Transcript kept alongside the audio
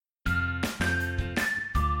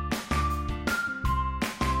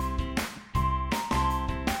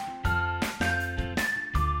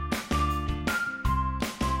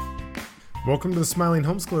Welcome to the Smiling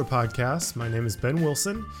Homeschooler Podcast. My name is Ben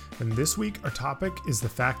Wilson, and this week our topic is the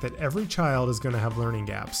fact that every child is going to have learning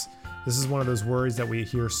gaps. This is one of those worries that we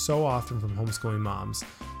hear so often from homeschooling moms.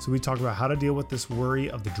 So we talk about how to deal with this worry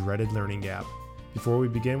of the dreaded learning gap. Before we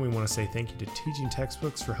begin, we want to say thank you to Teaching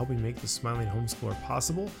Textbooks for helping make the Smiling Homeschooler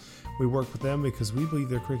possible. We work with them because we believe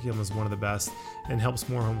their curriculum is one of the best and helps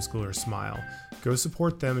more homeschoolers smile. Go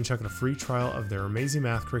support them and check out a free trial of their amazing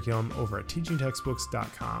math curriculum over at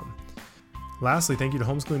teachingtextbooks.com. Lastly, thank you to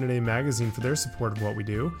Homeschooling Today magazine for their support of what we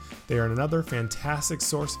do. They are another fantastic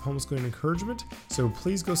source of homeschooling encouragement, so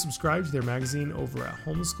please go subscribe to their magazine over at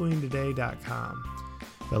homeschoolingtoday.com.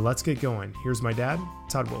 But let's get going. Here's my dad,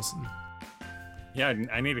 Todd Wilson. Yeah,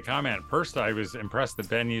 I need to comment. First, I was impressed that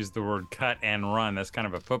Ben used the word cut and run. That's kind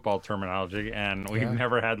of a football terminology, and we've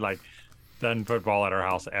never had done football at our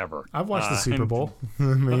house ever. I've watched the Super Bowl. I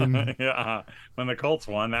mean, yeah, when the Colts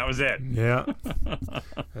won, that was it. Yeah,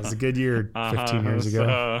 that was a good year 15 years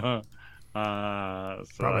ago. So I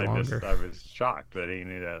was shocked that he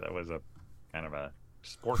knew that was a kind of a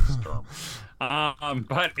sports term.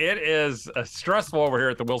 But it is stressful over here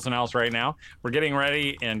at the Wilson house right now. We're getting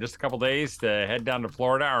ready in just a couple days to head down to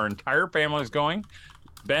Florida. Our entire family is going.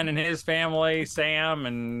 Ben and his family, Sam,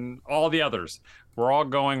 and all the others. We're all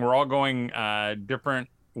going different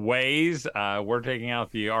ways. We're taking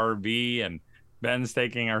out the RV, and Ben's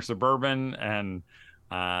taking our Suburban and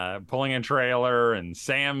pulling a trailer, and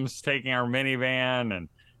Sam's taking our minivan, and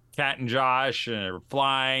Kat and Josh are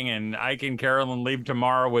flying, and Ike and Carolyn leave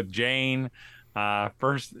tomorrow with Jane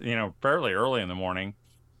first, fairly early in the morning.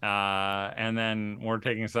 And then we're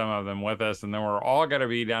taking some of them with us, and then we're all going to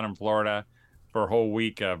be down in Florida for a whole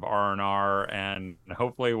week of R&R, and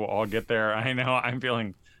hopefully we'll all get there. I know I'm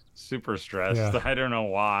feeling super stressed. Yeah. I don't know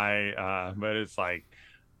why, but it's like,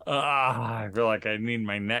 I feel like I need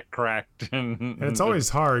my neck cracked. And it's always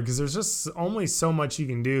hard because there's just only so much you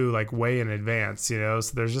can do way in advance, so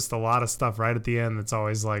there's just a lot of stuff right at the end that's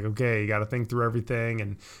always like, okay, you got to think through everything.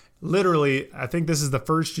 And literally, I think this is the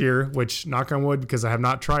first year, which knock on wood, because I have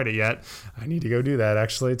not tried it yet. I need to go do that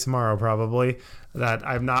actually tomorrow probably, that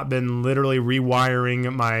I've not been literally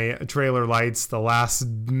rewiring my trailer lights the last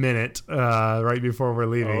minute right before we're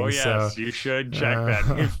leaving. Oh, yes, so, you should check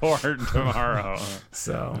that before tomorrow.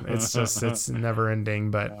 So it's never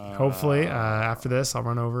ending, but hopefully after this, I'll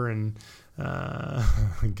run over and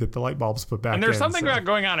get the light bulbs put back in. And there's something about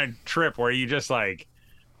going on a trip where you just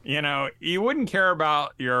you wouldn't care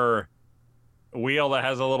about your wheel that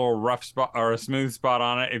has a little rough spot or a smooth spot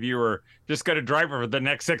on it if you were just going to drive it for the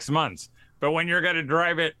next 6 months. But when you're going to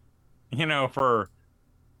drive it, for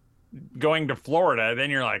going to Florida, then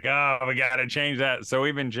you're like, oh, we got to change that. So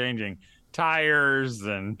we've been changing tires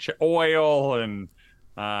and oil, and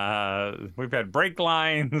we've had brake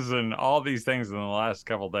lines and all these things in the last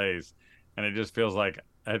couple of days. And it just feels like,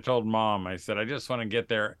 I told Mom, I said, I just want to get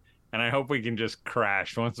there. And I hope we can just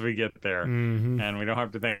crash once we get there, and we don't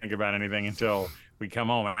have to think about anything until we come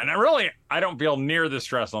home. And I don't feel near the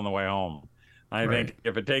stress on the way home. I think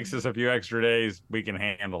if it takes us a few extra days, we can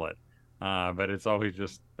handle it. But it's always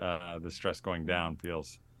just the stress going down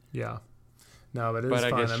feels. Yeah. No, but it is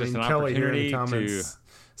fun. I mean, Kelly here in the comments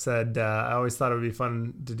said, I always thought it would be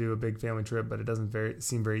fun to do a big family trip, but it doesn't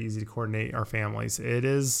seem very easy to coordinate our families. It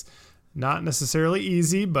is not necessarily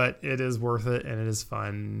easy, but it is worth it, and it is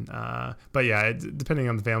fun. But yeah, depending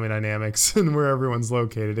on the family dynamics and where everyone's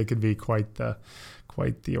located, it could be quite the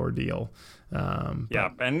ordeal. But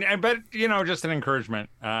just an encouragement.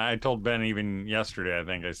 I told Ben even yesterday, I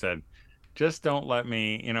think I said, just don't let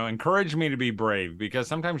me, encourage me to be brave, because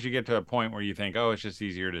sometimes you get to a point where you think, oh, it's just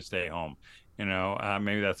easier to stay home.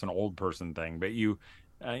 Maybe that's an old person thing, but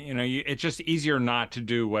it's just easier not to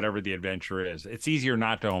do whatever the adventure is. It's easier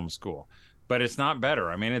not to homeschool, but it's not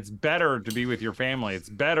better. I mean, it's better to be with your family. It's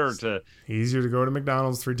better to easier to go to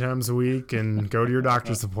McDonald's 3 times a week and go to your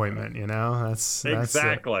doctor's appointment. That's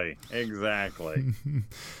exactly.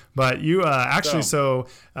 But you so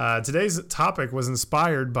today's topic was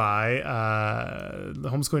inspired by the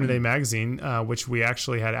Homeschooling Today magazine, which we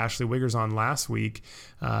actually had Ashley Wiggers on last week.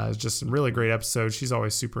 Just some really great episodes. She's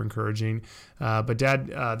always super encouraging. But Dad,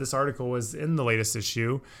 this article was in the latest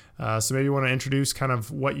issue. So maybe you want to introduce kind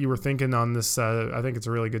of what you were thinking on this. I think it's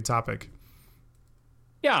a really good topic.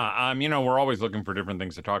 Yeah, we're always looking for different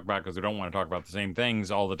things to talk about because we don't want to talk about the same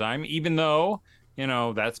things all the time, even though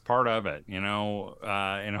that's part of it, in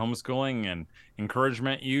homeschooling and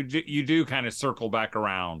encouragement, you do kind of circle back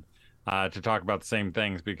around to talk about the same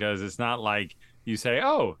things, because it's not like you say,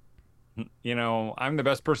 oh, I'm the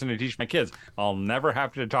best person to teach my kids. I'll never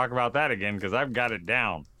have to talk about that again because I've got it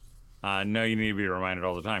down. No, you need to be reminded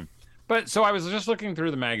all the time. But so I was just looking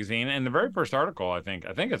through the magazine, and the very first article, I think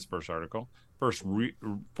it's first article,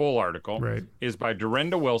 full article, right, is by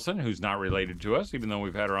Dorinda Wilson, who's not related to us, even though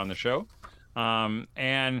we've had her on the show.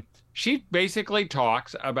 And she basically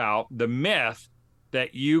talks about the myth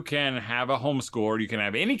that you can have a homeschool, or you can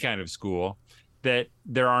have any kind of school, that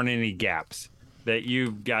there aren't any gaps, that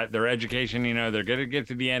you've got their education, they're going to get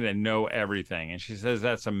to the end and know everything. And she says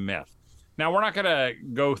that's a myth. Now, we're not going to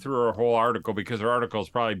go through her whole article, because her article is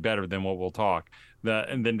probably better than what we'll talk,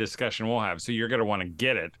 and then discussion we'll have. So you're going to want to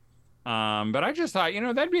get it. But I just thought,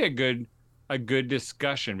 that'd be a good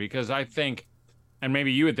discussion, because I think, and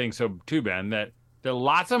maybe you would think so too, Ben, that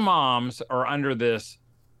lots of moms are under this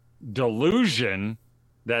delusion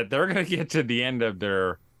that they're going to get to the end of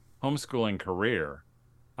their homeschooling career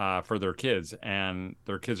for their kids, and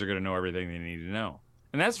their kids are going to know everything they need to know.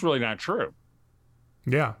 And that's really not true.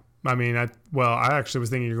 Yeah. I mean, I actually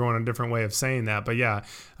was thinking you're going a different way of saying that, but yeah,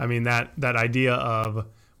 I mean, that idea of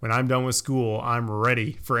when I'm done with school, I'm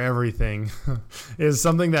ready for everything is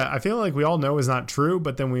something that I feel like we all know is not true,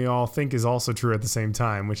 but then we all think is also true at the same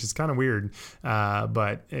time, which is kind of weird.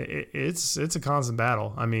 But it's a constant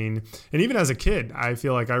battle. I mean, and even as a kid, I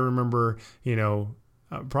feel like I remember,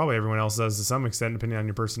 probably everyone else does to some extent, depending on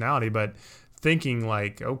your personality, but thinking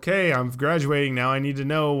like, okay, I'm graduating now, I need to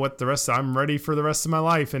know I'm ready for the rest of my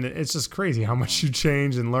life. And it's just crazy how much you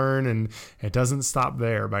change and learn, and it doesn't stop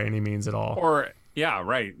there by any means at all. Or yeah,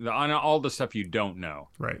 right. On all the stuff you don't know.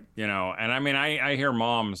 Right. And I mean, I hear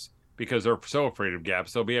moms, because they're so afraid of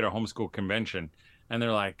gaps, they'll be at a homeschool convention and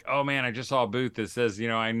they're like, oh man, I just saw a booth that says,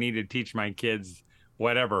 I need to teach my kids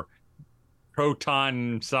whatever,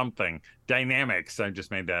 proton something, dynamics. I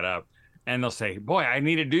just made that up. And they'll say, boy, I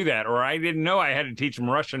need to do that. Or I didn't know I had to teach them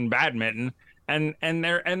Russian badminton. And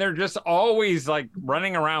they're just always like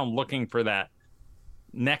running around looking for that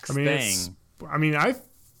next thing. I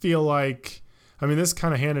feel like, this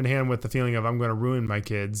kind of hand in hand with the feeling of I'm going to ruin my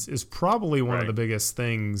kids is probably one of the biggest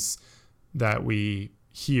things that we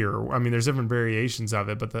hear. I mean, there's different variations of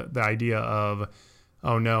it, but the idea of,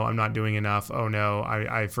 oh no, I'm not doing enough. Oh no,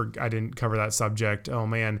 I didn't cover that subject. Oh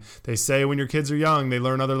man, they say when your kids are young, they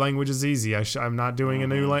learn other languages easy. I'm not doing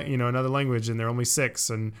another language, and they're only 6,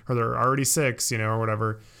 or they're already 6, or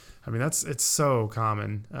whatever. I mean, it's so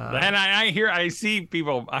common. And I see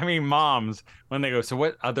people, moms, when they go, so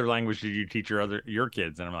what other language did you teach your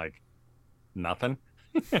kids? And I'm like, nothing.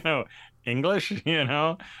 English.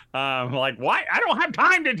 Like, why? I don't have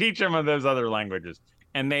time to teach them those other languages.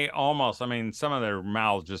 And they almost, some of their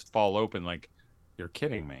mouths just fall open like, you're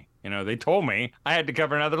kidding me. They told me I had to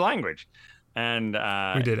cover another language. And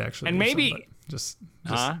we did actually. And maybe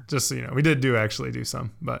some, just so you know, we did actually do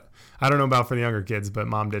some, but I don't know about for the younger kids, but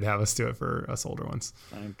Mom did have us do it for us older ones.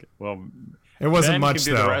 Okay. Well, it wasn't much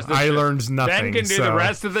though. I learned nothing. Ben can do the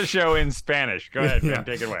rest of the show in Spanish. Go ahead, Ben,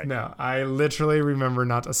 take it away. No, I literally remember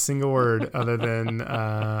not a single word other than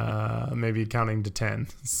maybe counting to 10.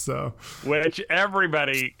 So, which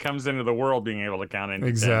everybody comes into the world being able to count in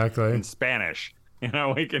exactly in Spanish.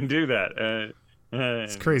 We can do that.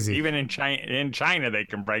 It's crazy. Even in China, they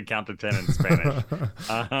can probably count to 10 in Spanish.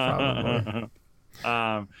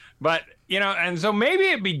 But and so maybe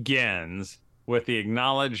it begins with the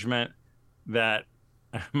acknowledgement that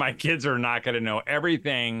my kids are not going to know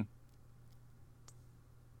everything.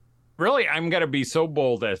 Really, I'm going to be so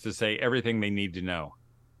bold as to say everything they need to know,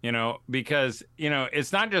 because,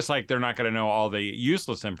 it's not just like they're not going to know all the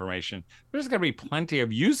useless information. There's going to be plenty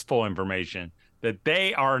of useful information that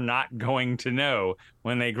they are not going to know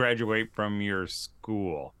when they graduate from your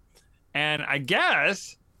school. And I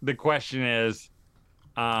guess the question is,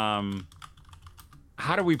 how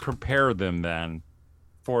do we prepare them then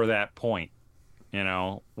for that point,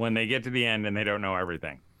 when they get to the end and they don't know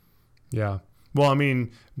everything? Yeah. Well,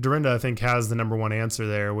 Dorinda, I think, has the number one answer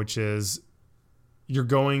there, which is your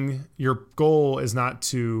goal is not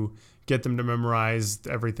to get them to memorize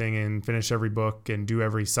everything and finish every book and do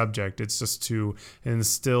every subject. It's just to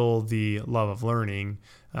instill the love of learning.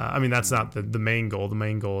 That's not the main goal. The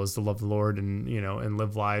main goal is to love the Lord and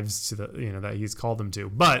live lives to that He's called them to.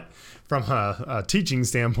 But from a teaching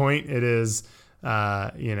standpoint, it is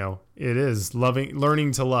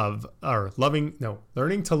learning to love learning.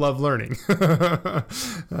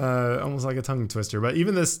 Almost like a tongue twister. But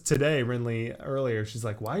even this today, Rinley earlier, she's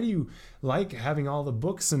like, why do you like having all the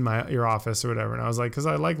books in your office or whatever? And I was like, because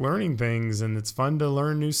I like learning things and it's fun to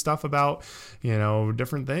learn new stuff about,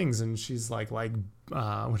 different things. And she's like, what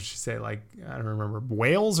did she say? Like, I don't remember,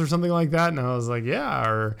 whales or something like that. And I was like, yeah,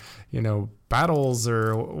 or, battles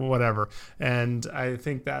or whatever. And I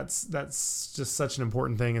think that's just such an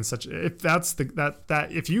important thing. And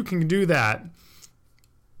if you can do that,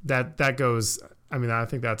 that goes. I mean, I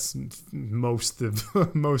think that's most of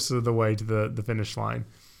the way to the finish line.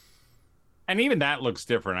 And even that looks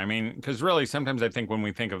different. I mean, because really, sometimes I think when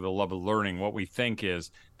we think of the love of learning, what we think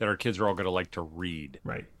is that our kids are all going to like to read.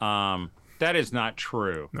 Right. That is not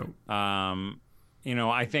true. No. You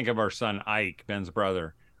know, I think of our son Ike, Ben's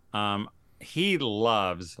brother. He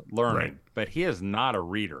loves learning, right, but he is not a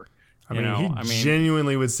reader. I mean,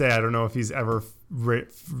 genuinely would say, I don't know if he's ever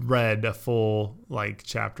read a full like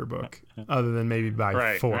chapter book, other than maybe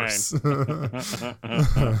by force. Right.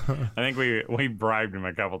 I think we bribed him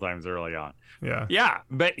a couple times early on. Yeah,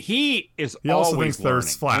 but he also thinks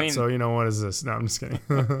Third's flat. I mean, so what is this? No, I'm just kidding.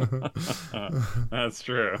 That's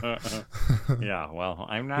true. Yeah, well,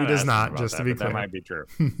 I'm not. He does not. Just to be clear, that might be true.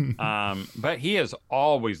 But he is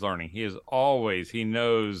always learning. He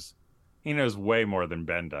knows way more than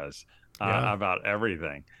Ben does about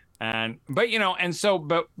everything. But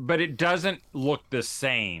it doesn't look the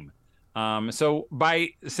same. So by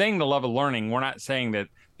saying the love of learning, we're not saying that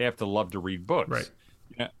they have to love to read books. Right.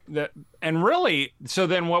 And really, so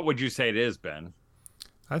then what would you say it is, Ben?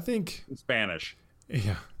 I think in Spanish.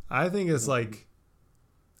 Yeah. I think it's like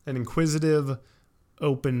an inquisitive,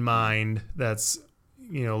 open mind that's,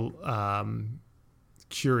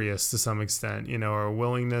 curious to some extent, or a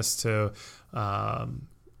willingness to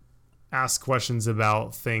ask questions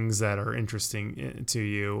about things that are interesting to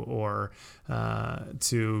you, or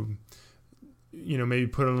to maybe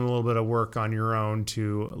put in a little bit of work on your own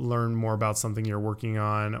to learn more about something you're working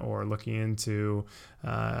on or looking into,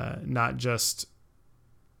 not just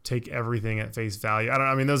take everything at face value.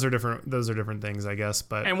 Those are different things, I guess.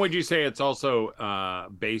 But and would you say it's also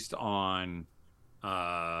based on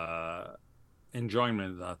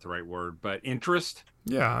enjoyment is not the right word, but interest?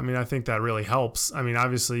 Yeah, I think that really helps.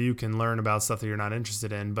 Obviously you can learn about stuff that you're not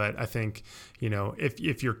interested in, but I think,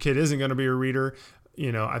 if your kid isn't going to be a reader,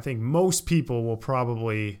 I think most people will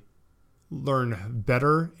probably learn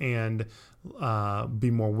better and be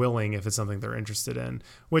more willing if it's something they're interested in,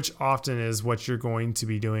 which often is what you're going to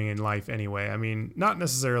be doing in life anyway. Not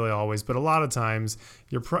necessarily always, but a lot of times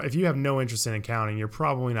if you have no interest in accounting, you're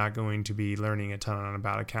probably not going to be learning a ton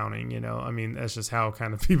about accounting. That's just how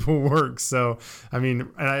kind of people work. So, and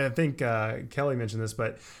I think Kelly mentioned this,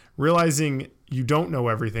 but realizing you don't know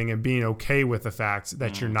everything and being okay with the fact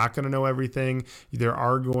that you're not going to know everything. There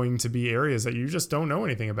are going to be areas that you just don't know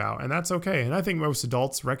anything about, and that's okay. And I think most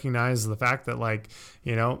adults recognize the fact that,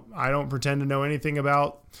 I don't pretend to know anything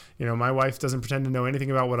about, my wife doesn't pretend to know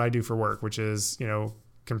anything about what I do for work, which is,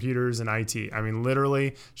 computers and IT.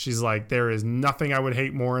 Literally, she's like, there is nothing I would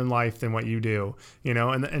hate more in life than what you do,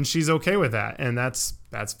 and she's okay with that. And that's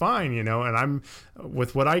fine, and I'm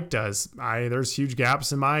with what Ike does. There's huge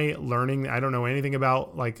gaps in my learning. I don't know anything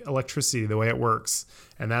about electricity, the way it works.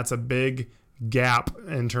 And that's a big gap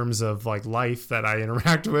in terms of life that I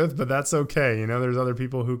interact with, but that's okay. There's other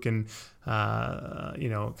people who can,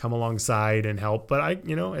 come alongside and help. But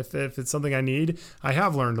if it's something I need, I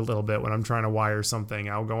have learned a little bit when I'm trying to wire something.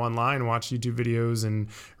 I'll go online, watch YouTube videos and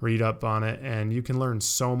read up on it. And you can learn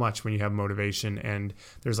so much when you have motivation and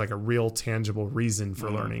there's a real tangible reason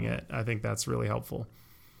for learning it. I think that's really helpful.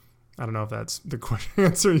 I don't know if that's the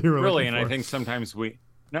answer you were really, looking and for. I think sometimes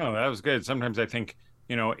no, that was good. Sometimes I think,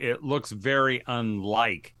 it looks very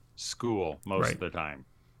unlike school most of the time.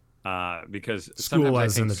 Because school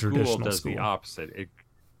as in the traditional school does school. The opposite.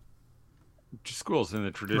 School's in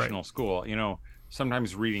the traditional school.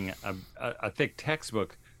 Sometimes reading a thick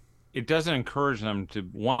textbook, it doesn't encourage them to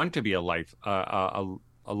want to be a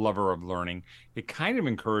lover of learning. It kind of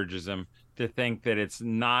encourages them to think that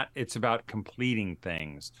it's about completing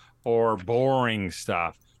things or boring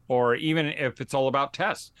stuff, or even if it's all about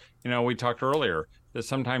tests. We talked earlier that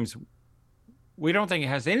sometimes we don't think it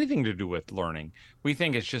has anything to do with learning. We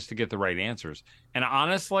think it's just to get the right answers. And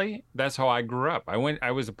honestly, that's how I grew up. I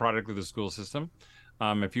was a product of the school system.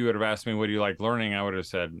 If you would have asked me, what do you like learning? I would have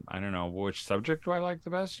said, I don't know, which subject do I like the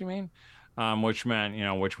best, you mean? Which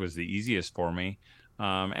meant, which was the easiest for me.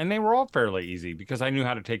 And they were all fairly easy because I knew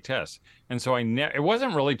how to take tests. And so it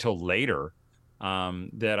wasn't really till later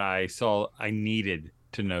that I saw I needed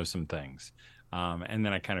to know some things. And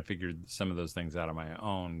then I kind of figured some of those things out on my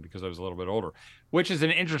own because I was a little bit older, which is an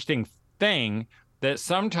interesting thing that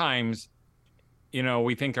sometimes,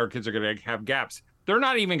 we think our kids are going to have gaps. They're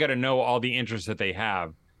not even going to know all the interests that they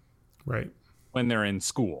have when they're in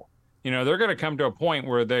school. They're going to come to a point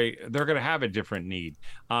where they're going to have a different need.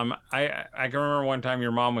 I can remember one time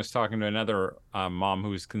your mom was talking to another mom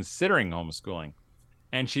who was considering homeschooling.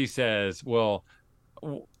 And she says, well,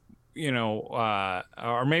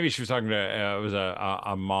 or maybe she was talking to it was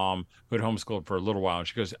a mom who had homeschooled for a little while, and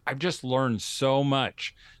she goes, "I've just learned so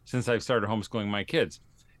much since I've started homeschooling my kids."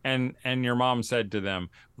 And your mom said to them,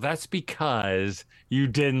 "That's because you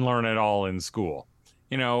didn't learn it all in school,"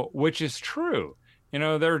 which is true.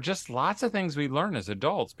 There are just lots of things we learn as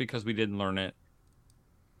adults because we didn't learn it.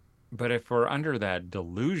 But if we're under that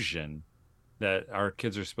delusion that our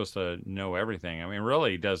kids are supposed to know everything, I mean,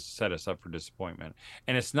 really does set us up for disappointment.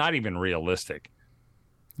 And it's not even realistic.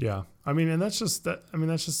 Yeah. I mean, and that's just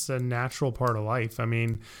a natural part of life. I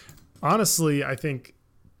mean, honestly, I think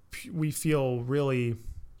we feel really,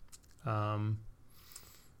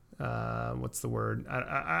 what's the word?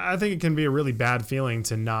 I think it can be a really bad feeling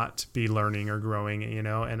to not be learning or growing,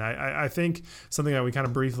 and I think something that we kind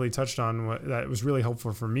of briefly touched on that was really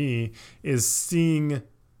helpful for me is seeing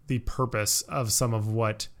the purpose of some of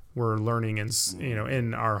what we're learning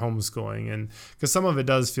in our homeschooling, and because some of it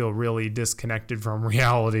does feel really disconnected from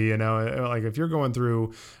reality, like if you're going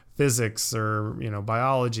through physics or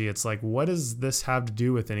biology, it's like, what does this have to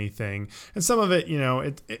do with anything? And some of it,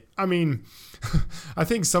 I mean, I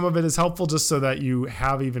think some of it is helpful just so that you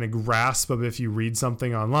have even a grasp of if you read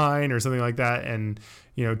something online or something like that, and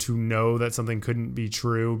to know that something couldn't be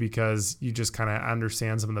true because you just kind of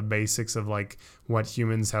understand some of the basics of like what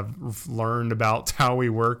humans have learned about how we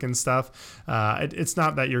work and stuff. It's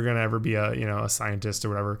not that you're going to ever be a scientist or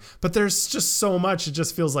whatever, but there's just so much. It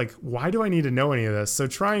just feels like, why do I need to know any of this? So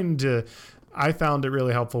I found it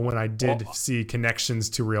really helpful when I did see connections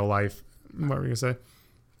to real life. What were you going to say?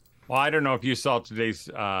 Well, I don't know if you saw today's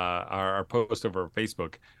our post over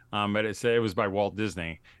Facebook, but it was by Walt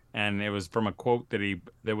Disney. And it was from a quote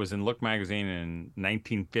that was in Look magazine in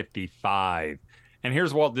 1955. And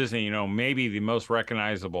here's Walt Disney, maybe the most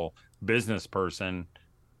recognizable business person,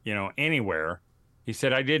 anywhere. He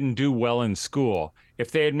said, "I didn't do well in school.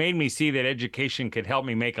 If they had made me see that education could help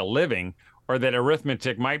me make a living, or that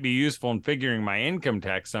arithmetic might be useful in figuring my income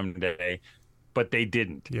tax someday, but they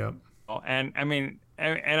didn't." Yeah. And I mean,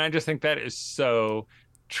 and I just think that is so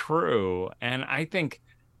true. And I think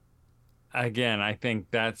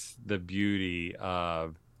that's the beauty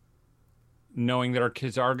of knowing that our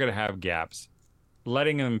kids are going to have gaps,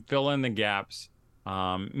 letting them fill in the gaps,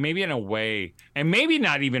 maybe in a way, and maybe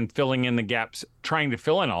not even filling in the gaps, trying to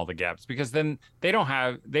fill in all the gaps, because then they don't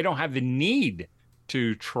have the need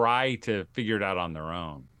to try to figure it out on their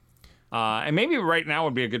own. And maybe right now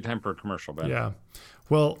would be a good time for a commercial, Ben. Yeah.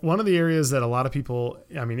 Well, one of the areas that a lot of people,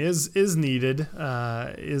 I mean, is needed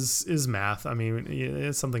is math. I mean,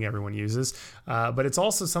 it's something everyone uses, but it's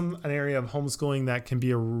also an area of homeschooling that can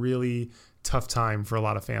be a really tough time for a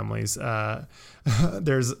lot of families.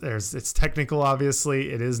 It's technical,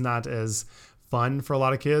 obviously. It is not as fun for a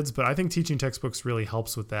lot of kids, but I think teaching textbooks really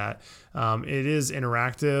helps with that. It is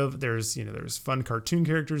interactive. There's fun cartoon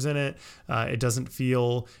characters in it. It doesn't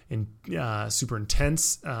feel super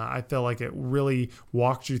intense. I feel like it really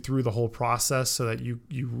walked you through the whole process so that you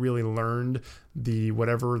really learned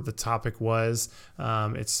whatever the topic was.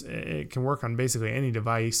 It can work on basically any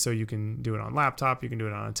device, so you can do it on laptop, you can do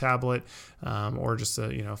it on a tablet, or just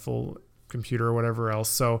a full computer or whatever else.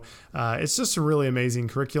 So it's just a really amazing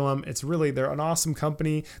curriculum. They're an awesome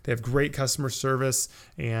company. They have great customer service,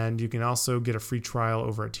 and you can also get a free trial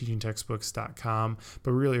over at teachingtextbooks.com.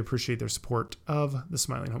 But we really appreciate their support of the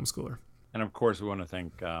Smiling Homeschooler. And of course, we want to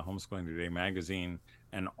thank Homeschooling Today magazine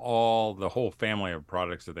and the whole family of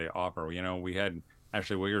products that they offer. We had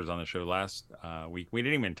Ashley Wiggers on the show last week. We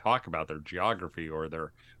didn't even talk about their geography or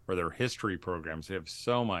their history programs. They have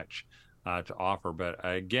so much to offer. But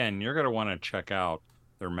again, you're going to want to check out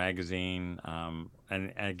their magazine.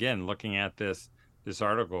 And again, looking at this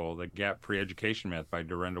article, The Gap-Free Education Myth by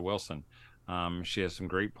Durenda Wilson. She has some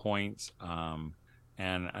great points and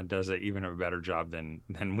does even a better job than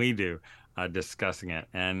we do discussing it.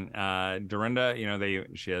 And Durenda,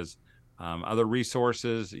 she has other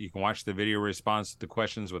resources. You can watch the video response to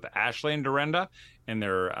questions with Ashley and Durenda and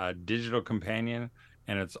their digital companion.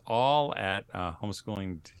 And it's all at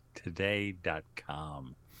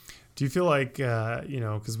homeschoolingtoday.com. Do you feel like,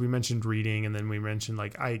 because we mentioned reading and then we mentioned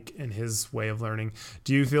like Ike and his way of learning,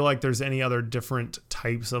 do you feel like there's any other different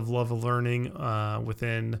types of love of learning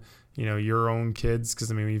within, your own kids?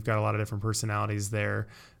 Because, I mean, you've got a lot of different personalities there.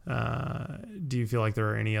 Do you feel like there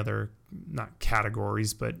are any other, not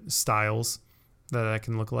categories, but styles that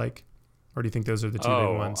can look like? Or do you think those are the two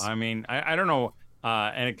big ones? I mean, I don't know.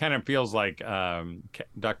 And it kind of feels like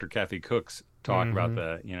Dr. Kathy Cook's talk about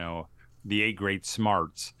the 8 great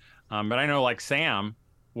smarts. But I know like Sam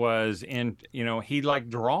was he liked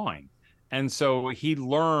drawing. And so he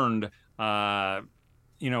learned,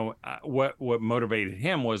 what motivated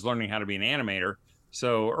him was learning how to be an animator.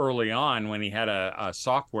 So early on, when he had a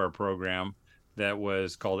software program that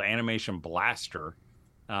was called Animation Blaster,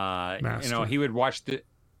 he would watch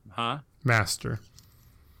Master.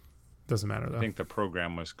 Doesn't matter though. I think the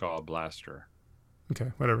program was called Blaster.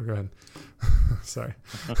 Okay, whatever. Go ahead. Sorry.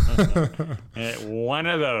 One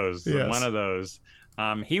of those. Yes. One of those.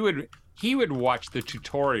 He would watch the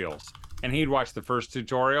tutorials, and he'd watch the first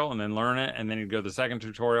tutorial and then learn it, and then he'd go to the second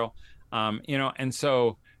tutorial. And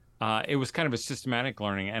so it was kind of a systematic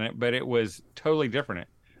learning, but it was totally different.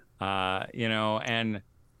 And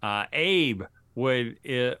Abe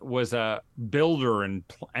was a builder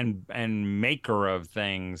and maker of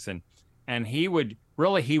things, and he would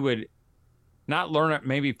not learn it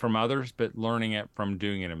maybe from others, but learning it from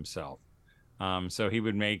doing it himself. So he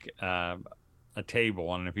would make a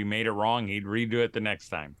table, and if he made it wrong, he'd redo it the next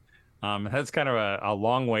time. That's kind of a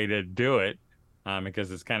long way to do it,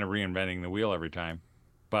 because it's kind of reinventing the wheel every time.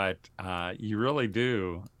 But you really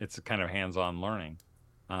do. It's a kind of hands-on learning,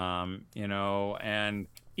 and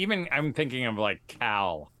even I'm thinking of like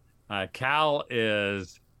Cal. Cal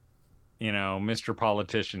is, Mr.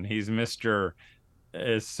 Politician. He's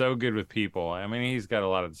is so good with people. I mean, he's got a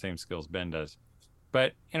lot of the same skills Ben does.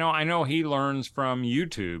 But, I know he learns from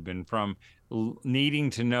YouTube and from needing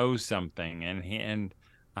to know something. And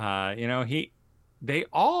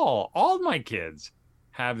all my kids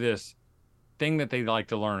have this thing that they like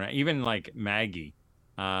to learn. Even like Maggie.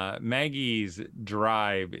 Maggie's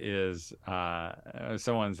drive is,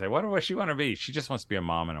 someone say, what does she want to be? She just wants to be a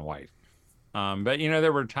mom and a wife. But,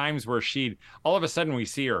 there were times where all of a sudden we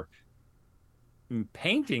see her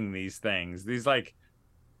painting these things,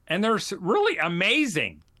 and they're really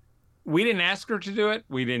amazing. We didn't ask her to do it.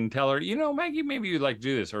 We didn't tell her, Maggie, maybe you'd like to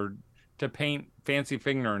do this, or to paint fancy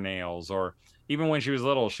fingernails, or even when she was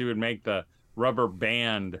little, she would make the rubber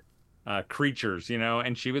band creatures,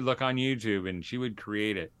 and she would look on YouTube and she would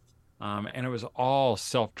create it. And it was all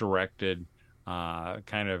self-directed,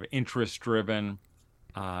 kind of interest-driven,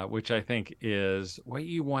 which I think is what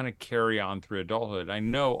you want to carry on through adulthood. I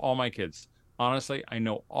know all my kids are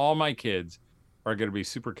going to be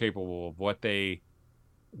super capable of what they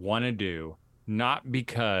want to do, not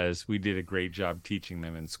because we did a great job teaching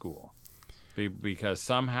them in school, because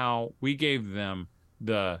somehow we gave them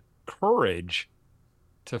the courage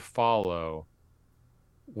to follow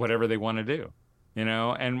whatever they want to do, and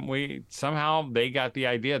they got the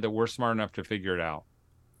idea that we're smart enough to figure it out,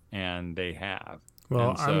 and they have.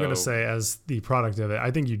 Well, I'm going to say, as the product of it,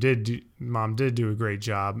 I think Mom did do a great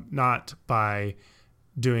job, not by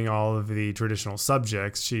doing all of the traditional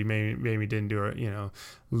subjects. She maybe didn't do it,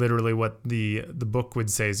 literally what the book would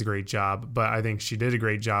say is a great job. But I think she did a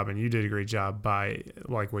great job, and you did a great job by,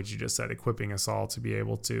 like what you just said, equipping us all to be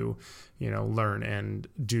able to, learn and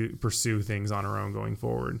pursue things on our own going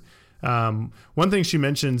forward. One thing she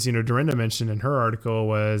mentions, Dorinda mentioned in her article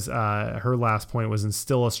was her last point was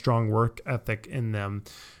instill a strong work ethic in them.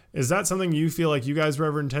 Is that something you feel like you guys were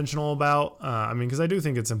ever intentional about? Because I do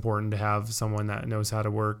think it's important to have someone that knows how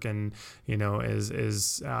to work and,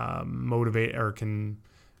 is motivate or can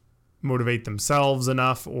motivate themselves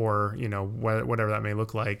enough, or, whatever that may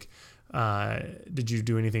look like. Did you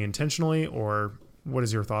do anything intentionally, or what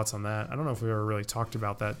is your thoughts on that? I don't know if we ever really talked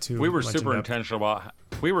about that too. We were super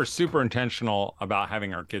intentional about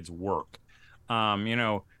having our kids work. I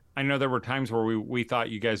know there were times where we thought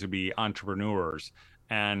you guys would be entrepreneurs,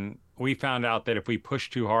 and we found out that if we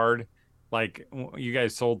pushed too hard, like you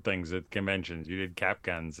guys sold things at conventions, you did cap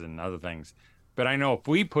guns and other things. But I know if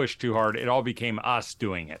we pushed too hard, it all became us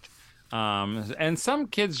doing it. And some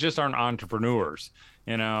kids just aren't entrepreneurs,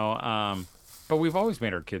 but we've always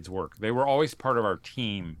made our kids work. They were always part of our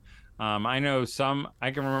team. I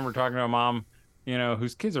can remember talking to a mom,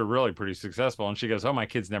 whose kids are really pretty successful. And she goes, oh, my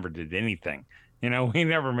kids never did anything. We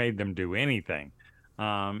never made them do anything.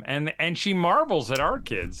 And she marvels at our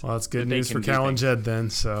kids. Well, that's good news for Cal and Jed then.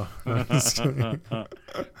 So,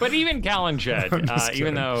 but even Cal and Jed,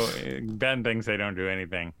 even though Ben thinks they don't do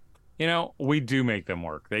anything, we do make them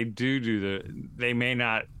work. They they may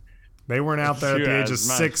not. They weren't out there at the age of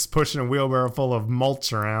 6 pushing a wheelbarrow full of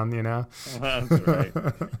mulch around, That's right.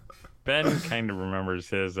 Ben kind of remembers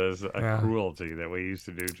his as a cruelty that we used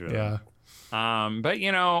to do to him. Yeah.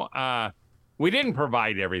 But we didn't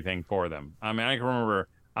provide everything for them. I can remember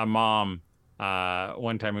a mom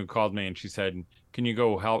one time who called me and she said, can you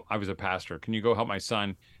go help? I was a pastor. Can you go help my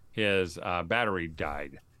son? His battery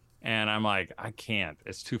died. And I'm like, I can't.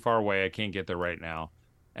 It's too far away. I can't get there right now.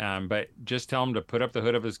 But just tell him to put up the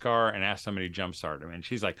hood of his car and ask somebody to jumpstart him. And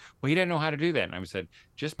she's like, well, he didn't know how to do that. And I said,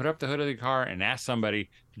 just put up the hood of the car and ask somebody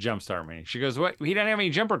to jumpstart me. She goes, what? He doesn't have any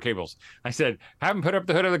jumper cables. I said, have him put up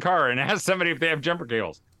the hood of the car and ask somebody if they have jumper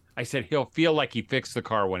cables. I said, he'll feel like he fixed the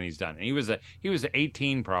car when he's done. And he was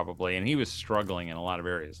 18 probably, and he was struggling in a lot of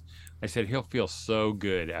areas. I said, he'll feel so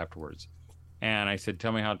good afterwards. And I said,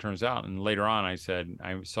 tell me how it turns out. And later on, I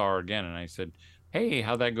saw her again, and I said, hey,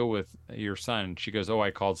 how'd that go with your son? She goes, oh,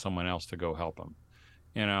 I called someone else to go help him,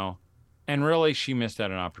 and really she missed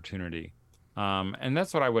out an opportunity. And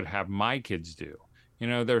that's what I would have my kids do.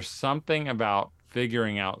 There's something about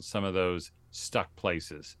figuring out some of those stuck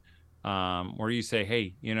places where you say,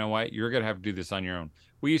 hey, you know what? You're going to have to do this on your own.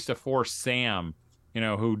 We used to force Sam,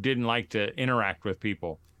 who didn't like to interact with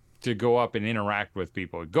people, to go up and interact with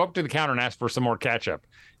people. Go up to the counter and ask for some more ketchup,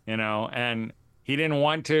 and he didn't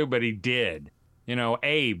want to, but he did.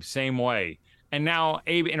 Abe, same way. And now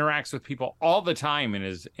Abe interacts with people all the time in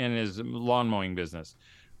his lawn mowing business.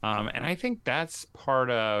 And I think that's part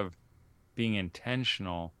of being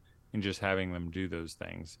intentional in just having them do those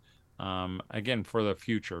things. Again, for the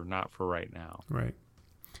future, not for right now. Right.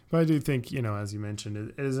 But I do think, as you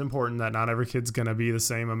mentioned, it is important that not every kid's going to be the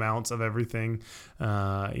same amounts of everything.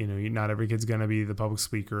 Not every kid's going to be the public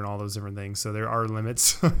speaker and all those different things. So there are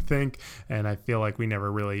limits, I think. And I feel like you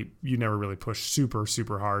never really push super,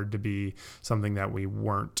 super hard to be something that we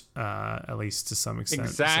weren't, at least to some extent.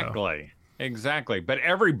 Exactly. But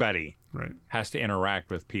everybody right. has to interact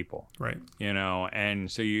with people. Right. And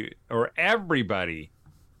so everybody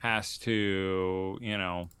has to,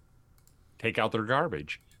 take out their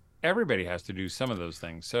garbage. Everybody has to do some of those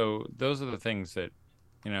things. So those are the things that,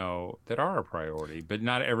 that are a priority. But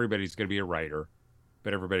not everybody's going to be a writer,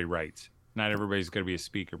 but everybody writes. Not everybody's going to be a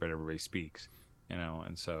speaker, but everybody speaks.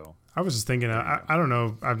 And so I was just thinking, I don't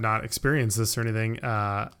know, I've not experienced this or anything.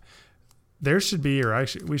 There should be,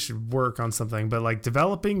 we should work on something, but like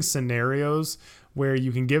developing scenarios where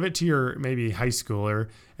you can give it to your maybe high schooler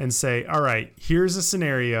and say, all right, here's a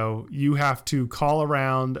scenario. You have to call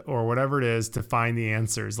around or whatever it is to find the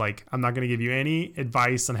answers. Like, I'm not going to give you any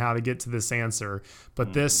advice on how to get to this answer,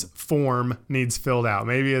 but this form needs filled out.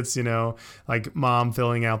 Maybe it's, like mom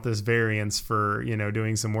filling out this variance for,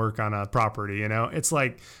 doing some work on a property, it's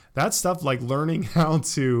like that stuff, like learning how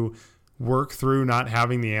to work through not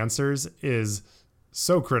having the answers is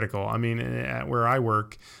so critical. I mean, at where I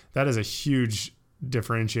work, that is a huge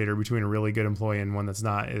differentiator between a really good employee and one that's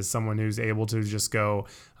not, is someone who's able to just go,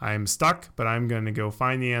 I'm stuck, but I'm going to go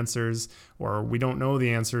find the answers, or we don't know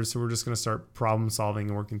the answers, so we're just going to start problem solving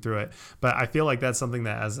and working through it. But I feel like that's something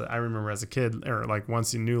that, as I remember as a kid, or like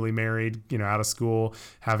once you're newly married, out of school,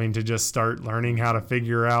 having to just start learning how to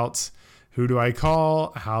figure out, who do I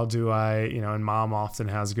call? How do I, and mom often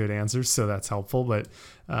has good answers, so that's helpful. But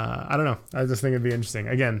I don't know. I just think it'd be interesting.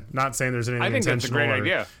 Again, not saying there's anything intentional. I think that's a great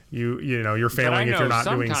idea. You're failing if you're not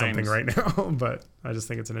doing something right now. But I just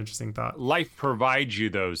think it's an interesting thought. Life provides you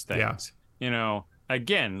those things. Yeah.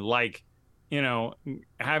 Again, like,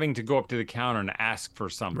 having to go up to the counter and ask for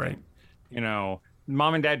something. Right.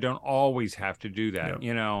 Mom and dad don't always have to do that.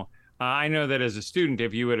 Yep. I know that as a student,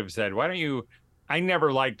 if you would have said, why don't you, I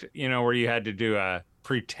never liked, where you had to do a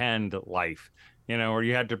pretend life, where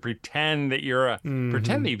you had to pretend that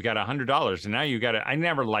pretend that you've got $100 and now you got it. I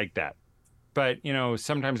never liked that. But,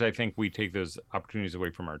 sometimes I think we take those opportunities away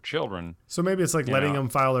from our children. So maybe it's like letting them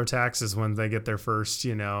file their taxes when they get their first,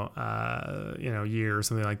 year or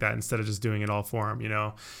something like that, instead of just doing it all for them,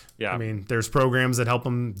 Yeah. I mean, there's programs that help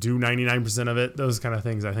them do 99% of it. Those kind of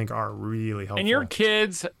things I think are really helpful. And your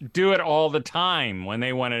kids do it all the time when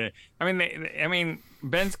they want to. I mean,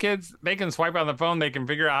 Ben's kids, they can swipe on the phone. They can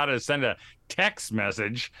figure out how to send a text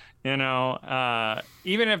message, even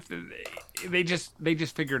if they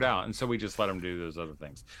just figure it out. And so we just let them do those other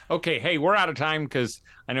things. Okay. Hey, we're out of time because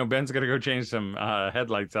I know Ben's going to go change some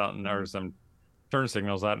headlights out or some turn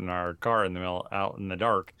signals out in our car out in the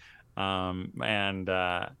dark. And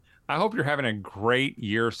I hope you're having a great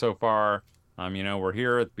year so far. We're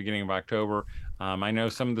here at the beginning of October. I know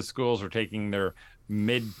some of the schools are taking their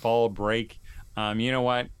mid-fall break. You know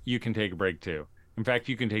what? You can take a break too. In fact,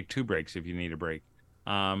 you can take 2 breaks if you need a break.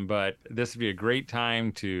 But this would be a great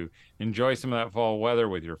time to enjoy some of that fall weather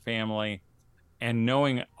with your family, and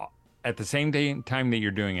knowing at the same time that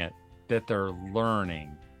you're doing it, that they're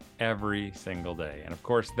learning every single day. And of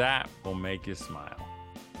course, that will make you smile.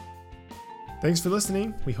 Thanks for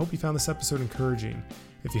listening. We hope you found this episode encouraging.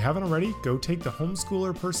 If you haven't already, go take the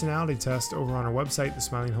Homeschooler Personality Test over on our website,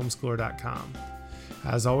 thesmilinghomeschooler.com.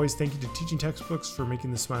 As always, thank you to Teaching Textbooks for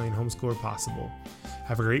making the Smiling Homeschooler possible.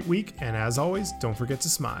 Have a great week, and as always, don't forget to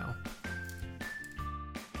smile.